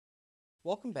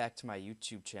Welcome back to my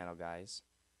YouTube channel, guys.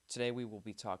 Today we will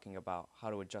be talking about how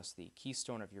to adjust the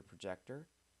keystone of your projector,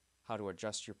 how to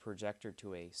adjust your projector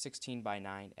to a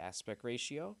 16:9 aspect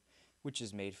ratio, which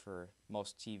is made for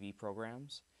most TV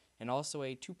programs, and also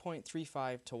a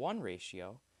 2.35:1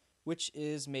 ratio, which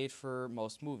is made for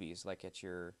most movies, like at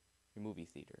your movie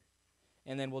theater.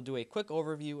 And then we'll do a quick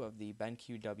overview of the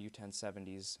BenQ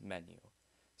W1070's menu.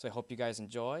 So I hope you guys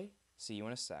enjoy. See you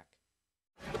in a sec.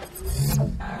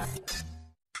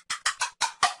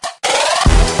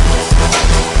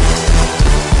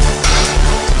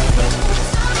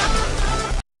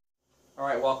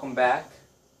 Alright, welcome back.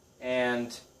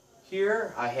 And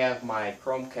here I have my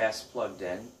Chromecast plugged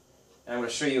in. And I'm going to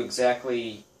show you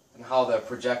exactly how the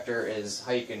projector is,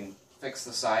 how you can fix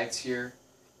the sides here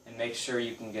and make sure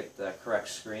you can get the correct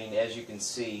screen. As you can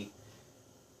see,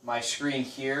 my screen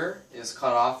here is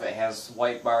cut off. It has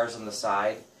white bars on the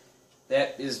side.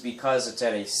 That is because it's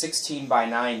at a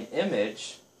 16:9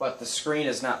 image, but the screen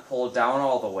is not pulled down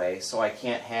all the way, so I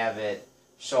can't have it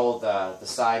show the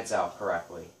sides out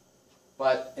correctly.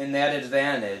 But in that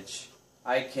advantage,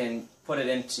 I can put it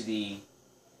into the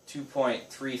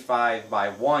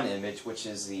 2.35:1 image, which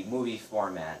is the movie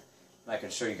format. And I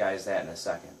can show you guys that in a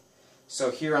second.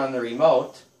 So here on the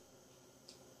remote,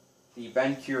 the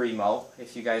BenQ remote,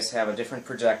 if you guys have a different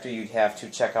projector, you'd have to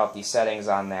check out the settings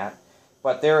on that.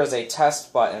 But there is a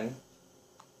test button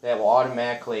that will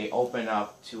automatically open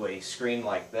up to a screen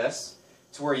like this,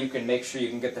 to where you can make sure you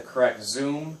can get the correct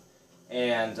zoom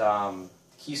and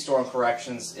keystone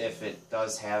corrections if it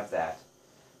does have that.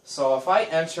 So if I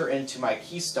enter into my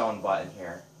keystone button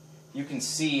here, you can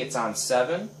see it's on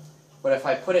 7, but if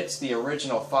I put it to the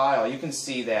original file, you can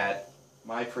see that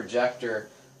my projector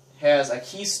has a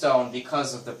keystone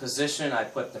because of the position I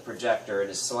put the projector. It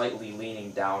is slightly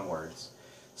leaning downwards.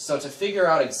 So to figure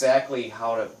out exactly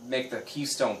how to make the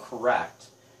keystone correct,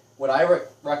 what I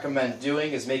recommend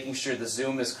doing is making sure the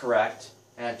zoom is correct,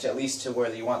 and at least to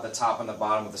where you want the top and the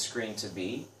bottom of the screen to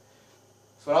be.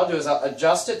 So what I'll do is I'll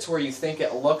adjust it to where you think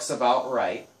it looks about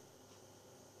right.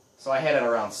 So I had it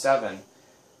around 7.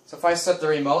 So if I set the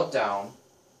remote down,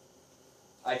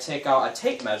 I take out a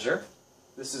tape measure.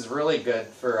 This is really good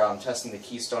for testing the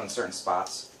keystone in certain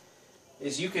spots.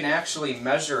 Is you can actually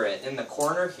measure it in the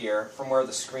corner here from where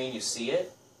the screen you see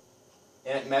it,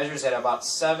 and it measures at about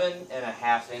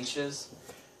 7.5 inches.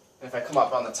 And if I come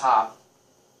up on the top,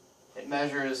 it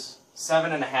measures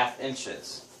 7.5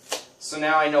 inches. So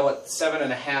now I know what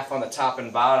 7.5 on the top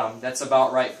and bottom, that's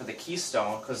about right for the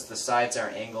keystone because the sides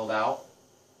aren't angled out.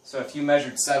 So if you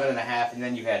measured 7.5 and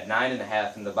then you had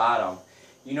 9.5 in the bottom,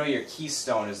 you know your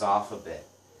keystone is off a bit.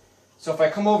 So if I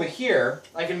come over here,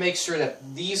 I can make sure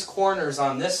that these corners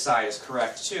on this side is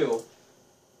correct too.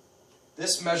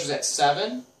 This measures at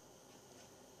 7,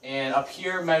 and up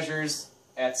here measures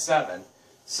at 7.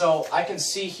 So I can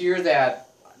see here that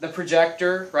the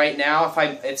projector right now,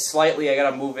 it's slightly, I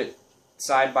gotta move it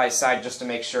side by side just to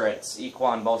make sure it's equal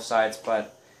on both sides,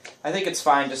 but I think it's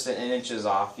fine just an inches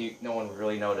off. No one would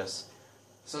really notice.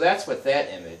 So that's with that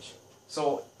image.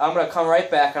 So I'm going to come right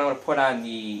back and I'm going to put on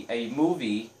a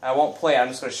movie. I won't play it, I'm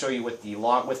just going to show you with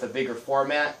the bigger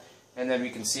format, and then we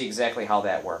can see exactly how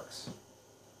that works.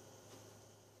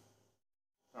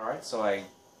 Alright, so I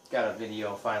got a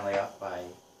video finally up.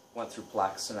 I went through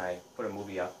Plex and I put a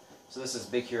movie up. So this is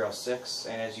Big Hero 6,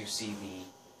 and as you see, the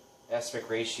aspect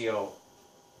ratio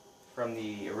from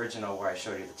the original where I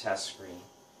showed you the test screen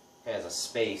has a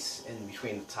space in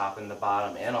between the top and the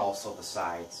bottom, and also the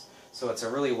sides. So it's a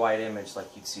really wide image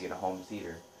like you'd see at a home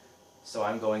theater. So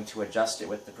I'm going to adjust it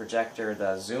with the projector,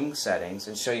 the zoom settings,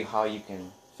 and show you how you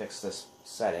can fix this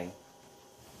setting.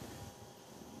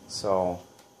 So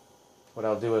what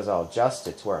I'll do is I'll adjust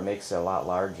it to where it makes it a lot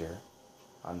larger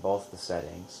on both the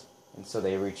settings, and so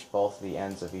they reach both the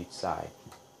ends of each side.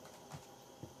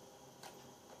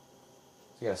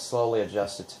 So you gotta slowly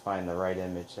adjust it to find the right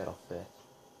image that'll fit.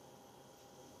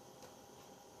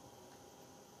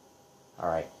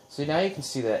 Alright, so now you can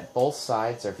see that both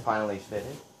sides are finally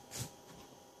fitted.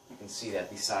 You can see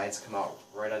that the sides come out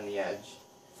right on the edge,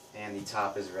 and the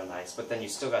top is real nice, but then you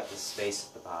still got this space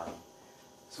at the bottom.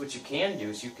 So what you can do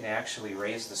is you can actually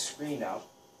raise the screen up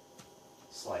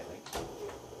slightly.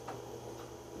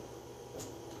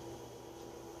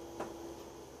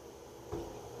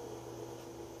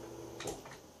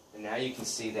 And now you can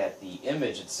see that the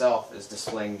image itself is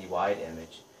displaying the wide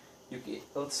image.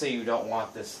 Let's say you don't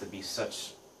want this to be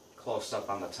such close up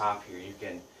on the top here. You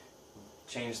can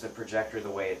change the projector the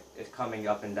way it's coming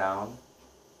up and down,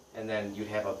 and then you'd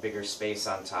have a bigger space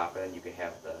on top, and then you could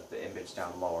have the image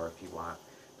down lower if you want.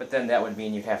 But then that would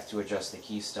mean you'd have to adjust the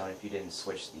Keystone if you didn't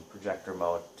switch the projector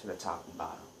mode to the top and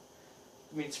bottom.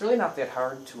 I mean, it's really not that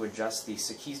hard to adjust the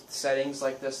settings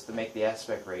like this to make the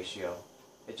aspect ratio.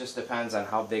 It just depends on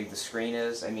how big the screen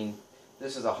is. I mean,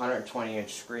 this is a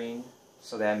 120-inch screen,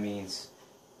 so that means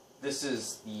this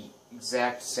is the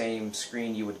exact same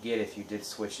screen you would get if you did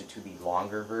switch it to the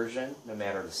longer version, no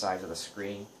matter the size of the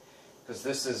screen. Because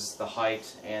this is the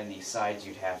height and the sides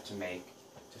you'd have to make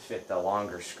to fit the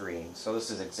longer screen. So this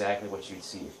is exactly what you'd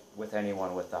see with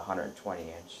anyone with a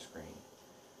 120-inch screen.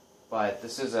 But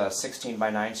this is a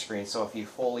 16:9 screen, so if you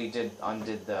fully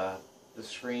undid the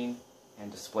screen and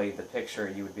displayed the picture,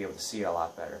 you would be able to see it a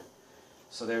lot better.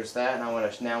 So there's that, and now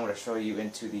I want to show you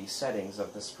into the settings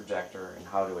of this projector and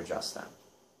how to adjust them.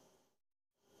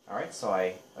 Alright, so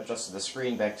I adjusted the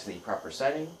screen back to the proper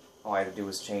setting. All I had to do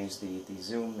was change the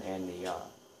zoom and the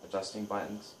adjusting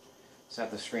buttons. So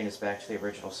that the screen is back to the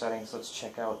original settings. Let's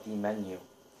check out the menu.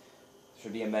 There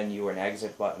should be a menu or an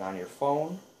exit button on your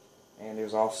phone, and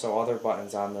there's also other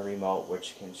buttons on the remote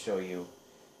which can show you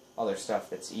other stuff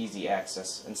that's easy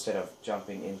access instead of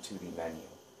jumping into the menu.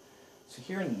 So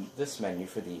here in this menu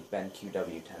for the BenQ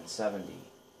W1070,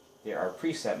 there are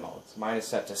preset modes. Mine is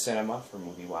set to cinema for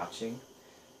movie watching.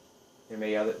 There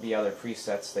may be other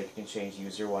presets that you can change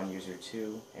user 1, user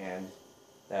 2, and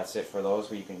that's it for those,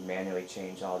 where you can manually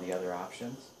change all the other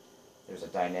options. There's a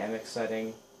dynamic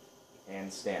setting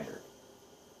and standard.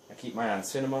 I keep mine on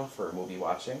cinema for movie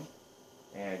watching,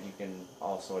 and you can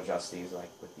also adjust these like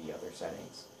with the other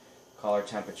settings. Color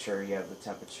temperature, you have the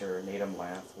temperature, native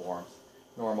length, warmth.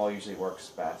 Normal usually works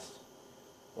best.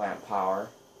 Lamp power,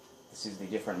 this is the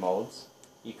different modes.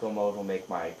 Eco mode will make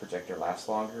my projector last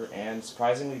longer, and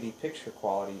surprisingly the picture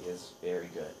quality is very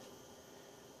good.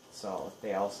 So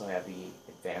they also have the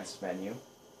advanced menu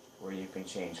where you can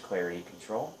change clarity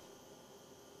control.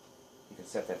 You can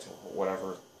set that to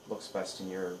whatever looks best in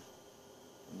your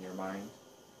mind.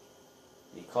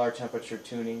 The color temperature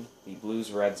tuning, the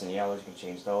blues, reds, and yellows, you can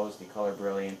change those. The color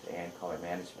brilliant and color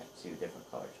management. See the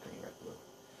different colors, green, red, blue.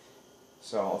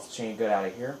 So let's get out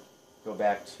of here. Go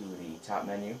back to the top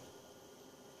menu.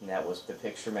 And that was the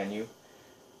picture menu.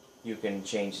 You can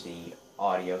change the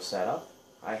audio setup.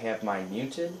 I have mine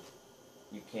muted.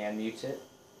 You can mute it.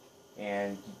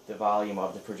 And the volume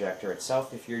of the projector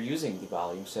itself if you're using the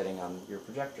volume setting on your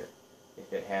projector,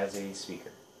 if it has a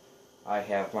speaker. I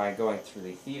have mine going through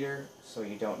the theater, so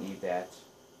you don't need that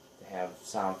to have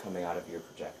sound coming out of your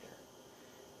projector.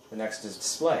 The next is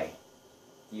display.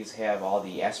 These have all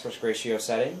the aspect ratio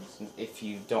settings if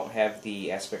you don't have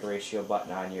the aspect ratio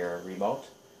button on your remote,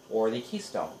 or the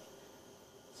Keystone.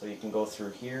 So you can go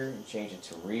through here and change it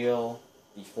to real,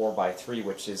 the 4:3,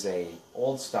 which is a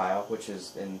old style, which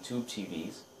is in tube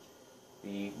TVs,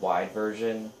 the wide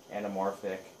version,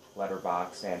 anamorphic,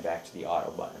 letterbox, and back to the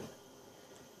auto button.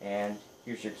 And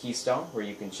here's your Keystone, where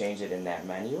you can change it in that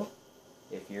menu,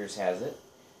 if yours has it.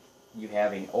 You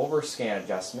have an overscan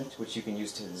adjustment, which you can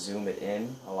use to zoom it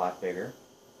in a lot bigger.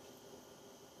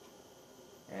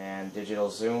 And digital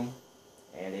zoom,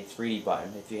 and a 3D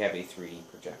button if you have a 3D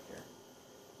projector.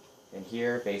 And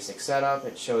here, basic setup,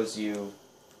 it shows you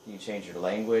change your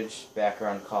language,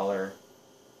 background color.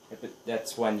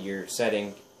 That's when your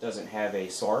setting doesn't have a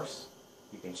source.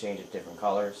 You can change it different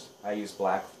colors. I use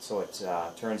black, so it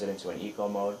turns it into an eco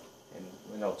mode, and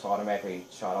it'll automatically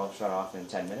shut off in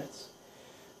 10 minutes.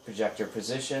 Projector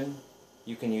position,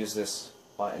 you can use this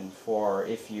button for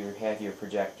if you have your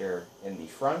projector in the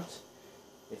front.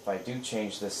 If I do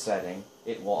change this setting,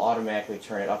 it will automatically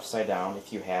turn it upside down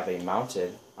if you have it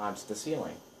mounted onto the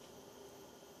ceiling.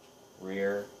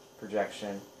 Rear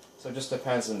projection, so it just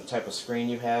depends on the type of screen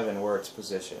you have and where it's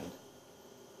positioned.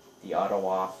 The auto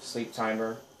off sleep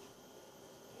timer,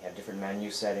 you have different menu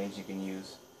settings you can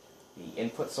use. The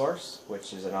input source,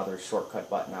 which is another shortcut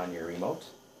button on your remote.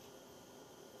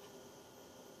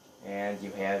 And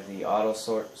you have the auto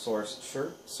source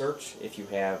search. If you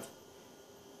have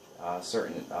a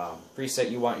certain preset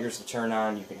you want yours to turn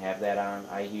on, you can have that on.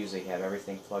 I usually have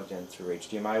everything plugged in through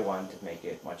HDMI 1 to make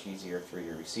it much easier through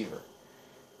your receiver.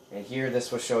 And here,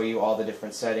 this will show you all the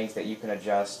different settings that you can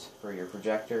adjust for your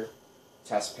projector.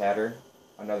 Test pattern,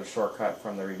 another shortcut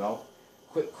from the remote.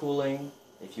 Quick cooling,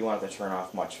 if you want it to turn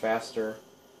off much faster.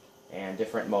 And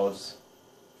different modes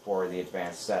for the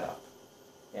advanced setup.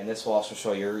 And this will also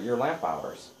show your lamp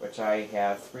hours, which I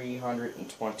have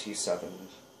 327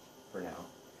 for now.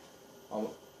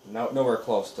 Nowhere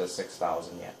close to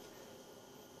 6,000 yet.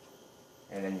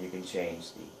 And then you can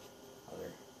change the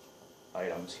other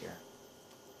items here.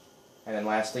 And then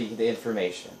lastly, the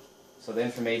information. So the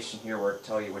information here will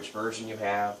tell you which version you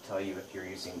have, tell you if you're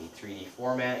using the 3D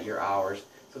format, your hours,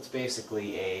 So it's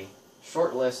basically a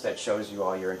short list that shows you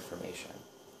all your information.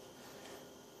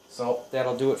 So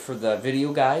that'll do it for the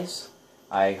video, guys.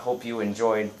 I hope you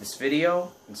enjoyed this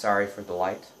video, and sorry for the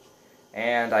light.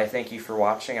 And I thank you for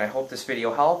watching. I hope this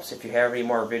video helps. If you have any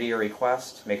more video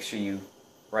requests, make sure you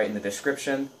write in the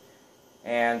description.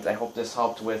 And I hope this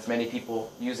helped with many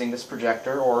people using this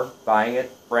projector or buying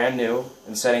it brand new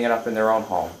and setting it up in their own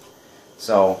home.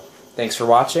 So, thanks for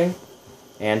watching,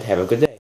 and have a good day.